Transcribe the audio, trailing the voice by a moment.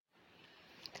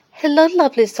Hello,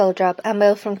 lovely soul drop. I'm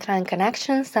Belle from Kind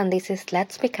Connections, and this is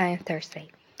Let's Be Kind Thursday.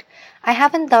 I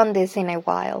haven't done this in a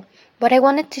while, but I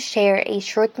wanted to share a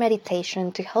short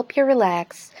meditation to help you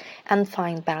relax and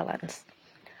find balance.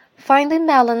 Finding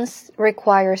balance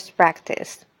requires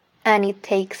practice, and it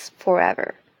takes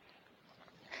forever.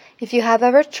 If you have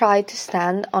ever tried to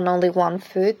stand on only one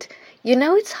foot, you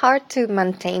know it's hard to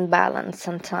maintain balance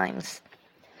sometimes.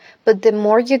 But the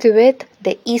more you do it,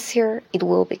 the easier it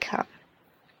will become.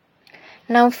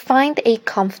 Now find a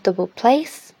comfortable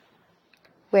place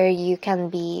where you can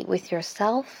be with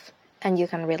yourself and you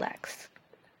can relax.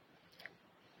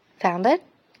 Found it?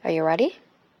 Are you ready?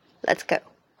 Let's go.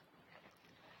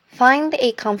 Find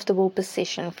a comfortable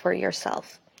position for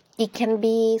yourself. It can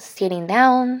be sitting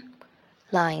down,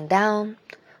 lying down,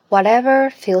 whatever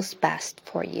feels best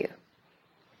for you.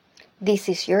 This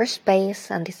is your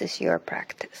space and this is your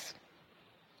practice.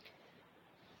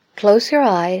 Close your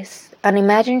eyes and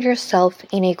imagine yourself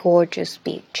in a gorgeous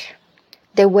beach.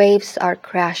 The waves are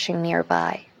crashing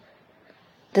nearby.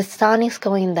 The sun is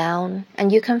going down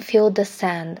and you can feel the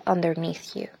sand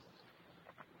underneath you.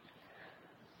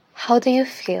 How do you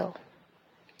feel?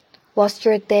 Was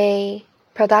your day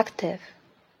productive?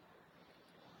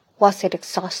 Was it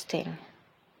exhausting?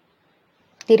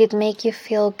 Did it make you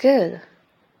feel good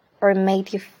or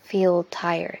made you feel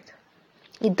tired?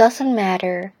 It doesn't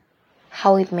matter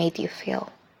how it made you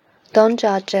feel. Don't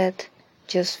judge it,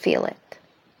 just feel it.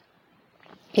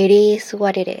 It is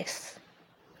what it is.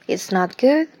 It's not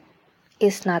good,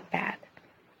 it's not bad.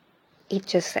 It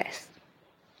just is.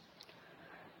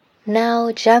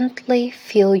 Now gently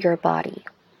feel your body.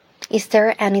 Is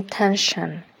there any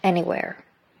tension anywhere?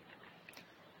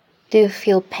 Do you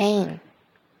feel pain?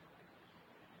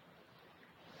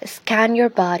 Scan your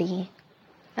body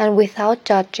and without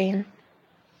judging,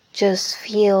 just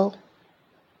feel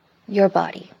your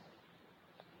body.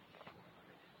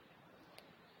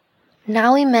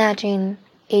 Now imagine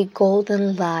a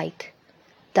golden light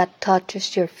that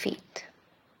touches your feet.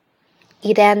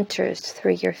 It enters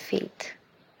through your feet,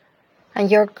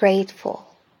 and you're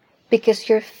grateful because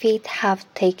your feet have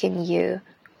taken you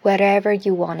wherever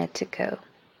you wanted to go.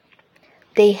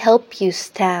 They help you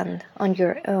stand on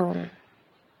your own.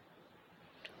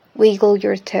 Wiggle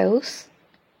your toes.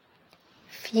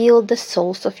 Feel the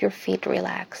soles of your feet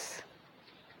relax.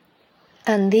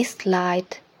 And this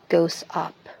light goes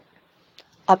up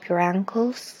your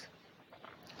ankles,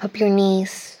 up your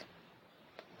knees,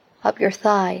 up your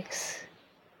thighs,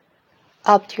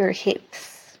 up to your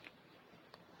hips,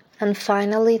 and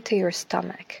finally to your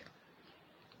stomach.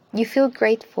 You feel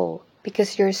grateful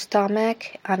because your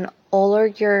stomach and all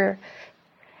of your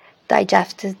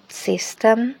digestive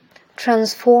system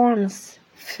transforms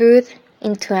food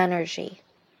into energy.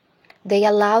 They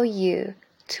allow you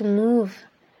to move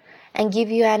and give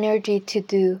you energy to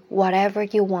do whatever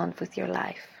you want with your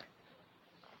life.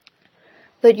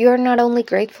 But you're not only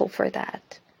grateful for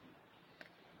that.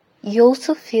 You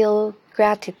also feel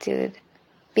gratitude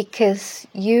because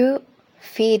you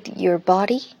feed your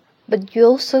body, but you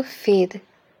also feed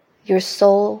your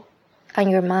soul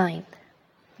and your mind.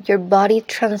 Your body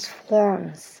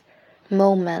transforms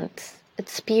moments,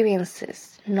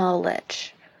 experiences,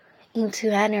 knowledge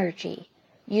into energy.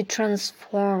 You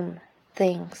transform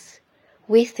things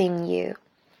within you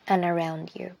and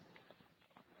around you.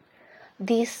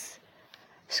 This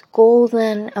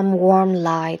golden and warm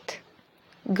light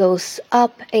goes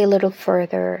up a little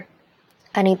further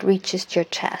and it reaches your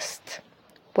chest,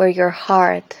 where your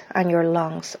heart and your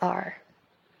lungs are.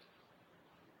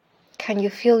 Can you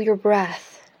feel your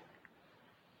breath?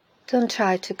 Don't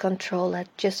try to control it,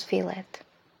 just feel it.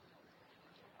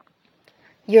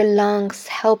 Your lungs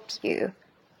help you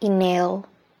inhale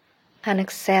and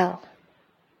exhale.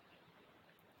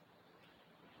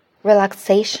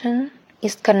 Relaxation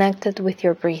is connected with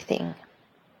your breathing.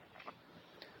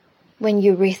 When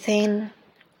you breathe in,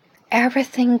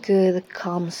 everything good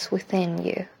comes within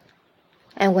you.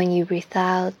 And when you breathe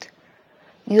out,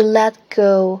 you let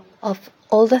go of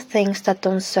all the things that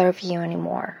don't serve you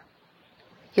anymore.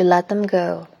 You let them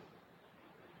go.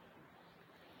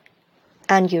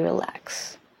 And you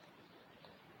relax.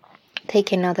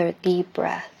 Take another deep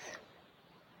breath.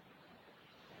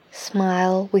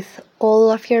 Smile with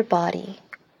all of your body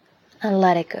and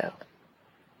let it go.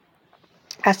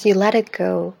 As you let it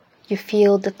go, you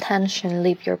feel the tension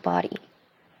leave your body.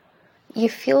 You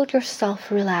feel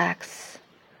yourself relax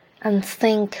and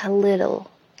sink a little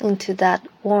into that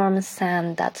warm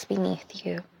sand that's beneath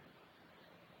you.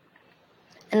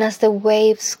 And as the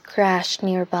waves crash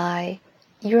nearby,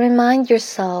 you remind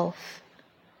yourself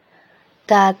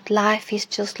that life is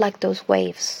just like those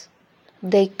waves.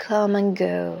 They come and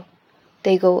go,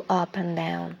 They go up and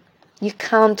down. You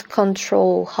can't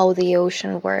control how the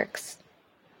ocean works,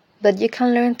 but you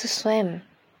can learn to swim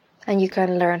and you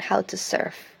can learn how to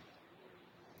surf.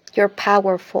 You're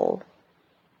powerful.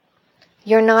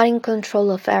 You're not in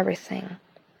control of everything,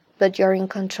 but you're in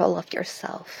control of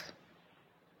yourself.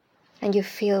 And you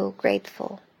feel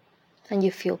grateful and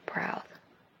you feel proud.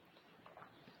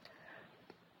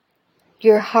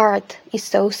 Your heart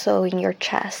is also in your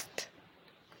chest.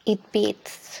 It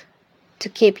beats to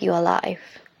keep you alive.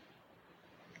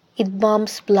 It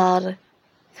pumps blood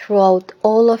throughout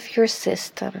all of your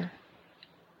system.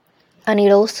 And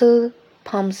it also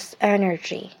pumps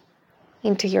energy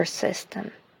into your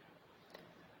system.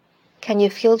 Can you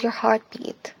feel your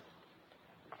heartbeat?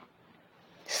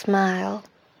 Smile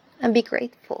and be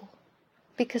grateful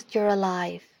because you're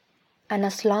alive. And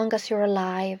as long as you're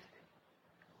alive,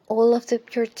 all of the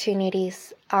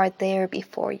opportunities are there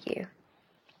before you.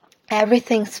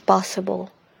 Everything's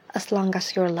possible as long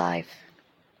as you're alive.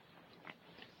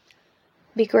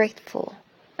 Be grateful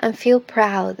and feel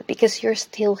proud because you're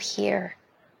still here.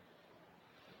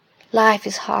 Life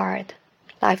is hard,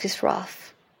 life is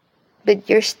rough, but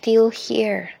you're still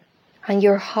here, and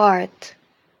your heart,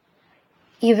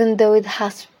 even though it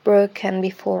has broken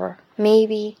before,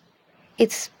 maybe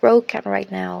it's broken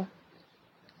right now,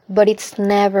 but it's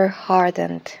never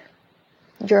hardened.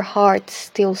 Your heart's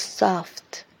still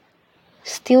soft,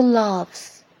 still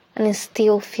loves, and it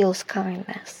still feels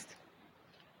kindness.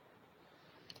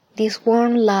 This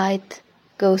warm light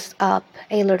goes up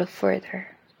a little further,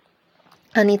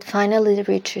 and it finally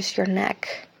reaches your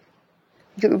neck,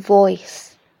 your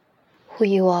voice, who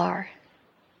you are.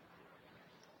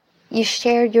 You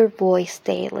share your voice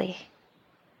daily.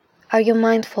 Are you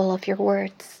mindful of your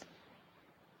words?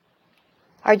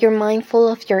 Are you mindful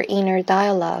of your inner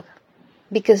dialogue?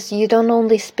 Because you don't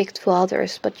only speak to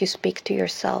others, but you speak to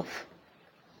yourself.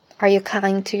 Are you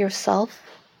kind to yourself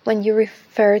when you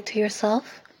refer to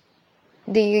yourself?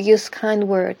 Do you use kind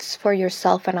words for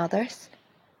yourself and others?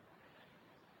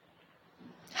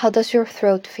 How does your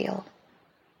throat feel?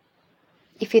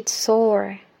 If it's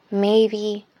sore,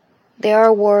 maybe there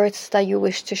are words that you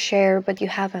wish to share but you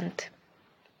haven't.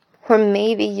 Or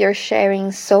maybe you're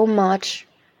sharing so much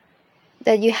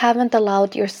that you haven't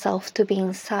allowed yourself to be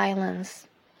in silence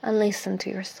and listen to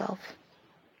yourself.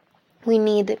 We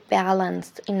need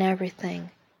balance in everything.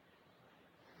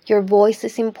 Your voice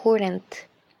is important.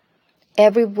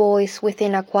 Every voice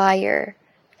within a choir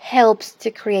helps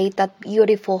to create that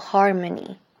beautiful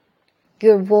harmony.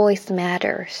 Your voice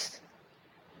matters,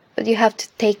 but you have to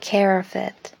take care of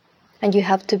it, and you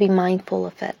have to be mindful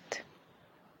of it.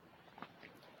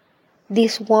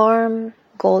 This warm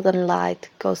golden light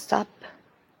goes up,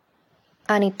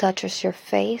 and it touches your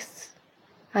face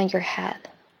and your head.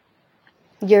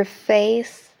 Your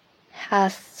face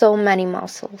has so many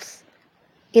muscles.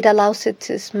 It allows you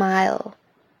to smile.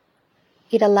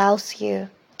 It allows you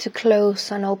to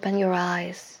close and open your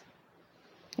eyes.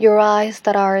 Your eyes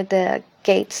that are the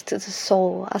gates to the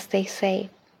soul, as they say.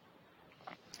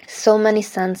 So many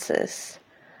senses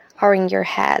are in your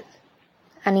head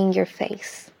and in your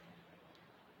face.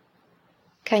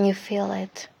 Can you feel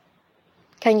it?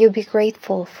 Can you be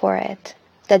grateful for it?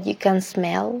 That you can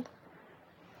smell,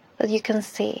 that you can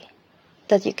see,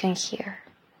 that you can hear,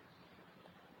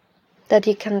 that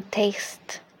you can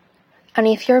taste. And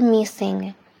if you're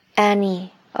missing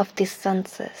any of these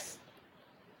senses,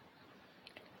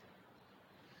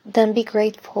 then be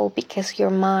grateful because your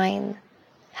mind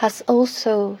has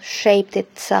also shaped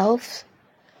itself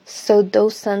so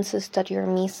those senses that you're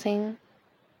missing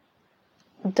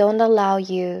don't allow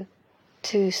you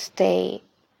to stay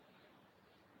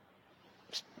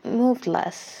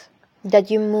moveless, that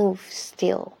you move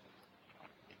still.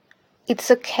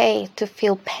 It's okay to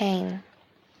feel pain.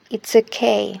 It's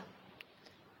okay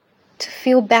to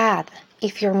feel bad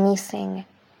if you're missing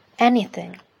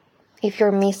anything. If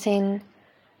you're missing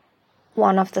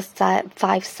one of the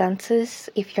 5 senses,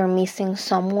 if you're missing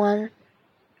someone,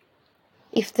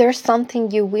 if there's something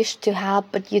you wish to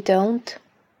have but you don't,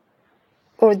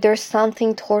 or there's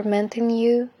something tormenting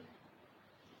you,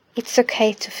 it's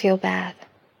okay to feel bad.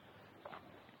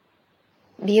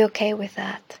 Be okay with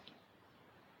that.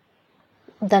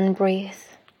 Then breathe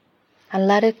and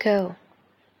let it go.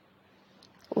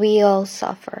 We all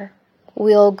suffer.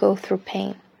 We all go through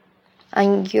pain.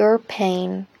 And your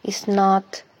pain is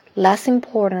not less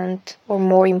important or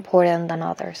more important than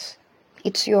others.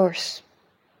 It's yours.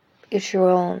 It's your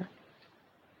own.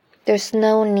 There's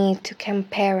no need to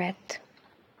compare it.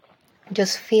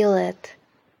 Just feel it,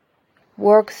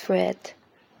 work through it,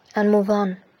 and move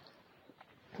on.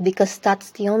 Because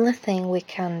that's the only thing we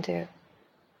can do.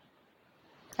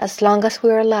 As long as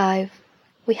we're alive,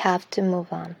 we have to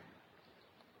move on.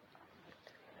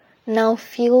 Now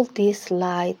feel this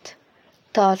light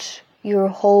touch your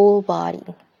whole body.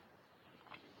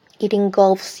 It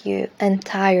engulfs you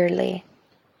entirely,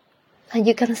 and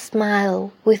you can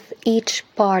smile with each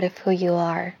part of who you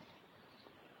are.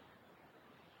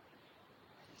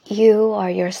 You are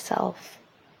yourself,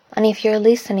 and if you're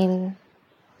listening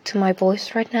to my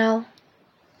voice right now,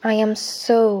 I am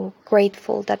so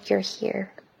grateful that you're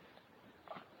here.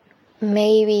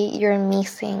 Maybe you're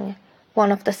missing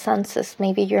one of the senses,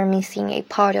 maybe you're missing a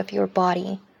part of your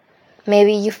body.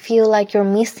 Maybe you feel like you're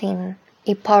missing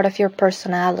a part of your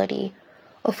personality,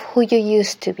 of who you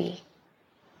used to be.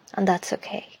 And that's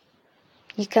okay.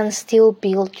 You can still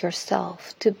build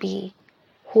yourself to be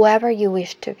whoever you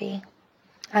wish to be.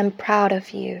 I'm proud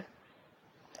of you.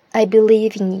 I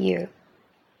believe in you.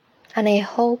 And I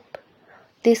hope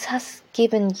this has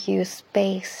given you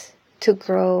space to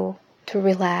grow, to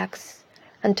relax,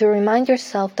 and to remind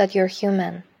yourself that you're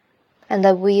human and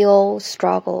that we all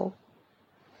struggle,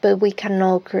 but we can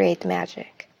all create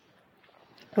magic.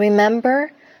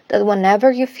 Remember that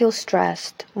whenever you feel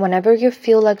stressed, whenever you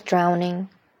feel like drowning,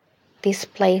 this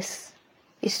place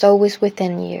is always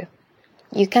within you.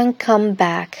 You can come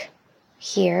back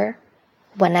here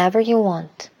whenever you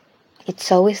want.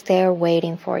 It's always there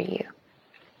waiting for you.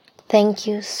 Thank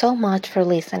you so much for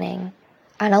listening,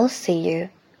 and I'll see you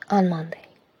on Monday.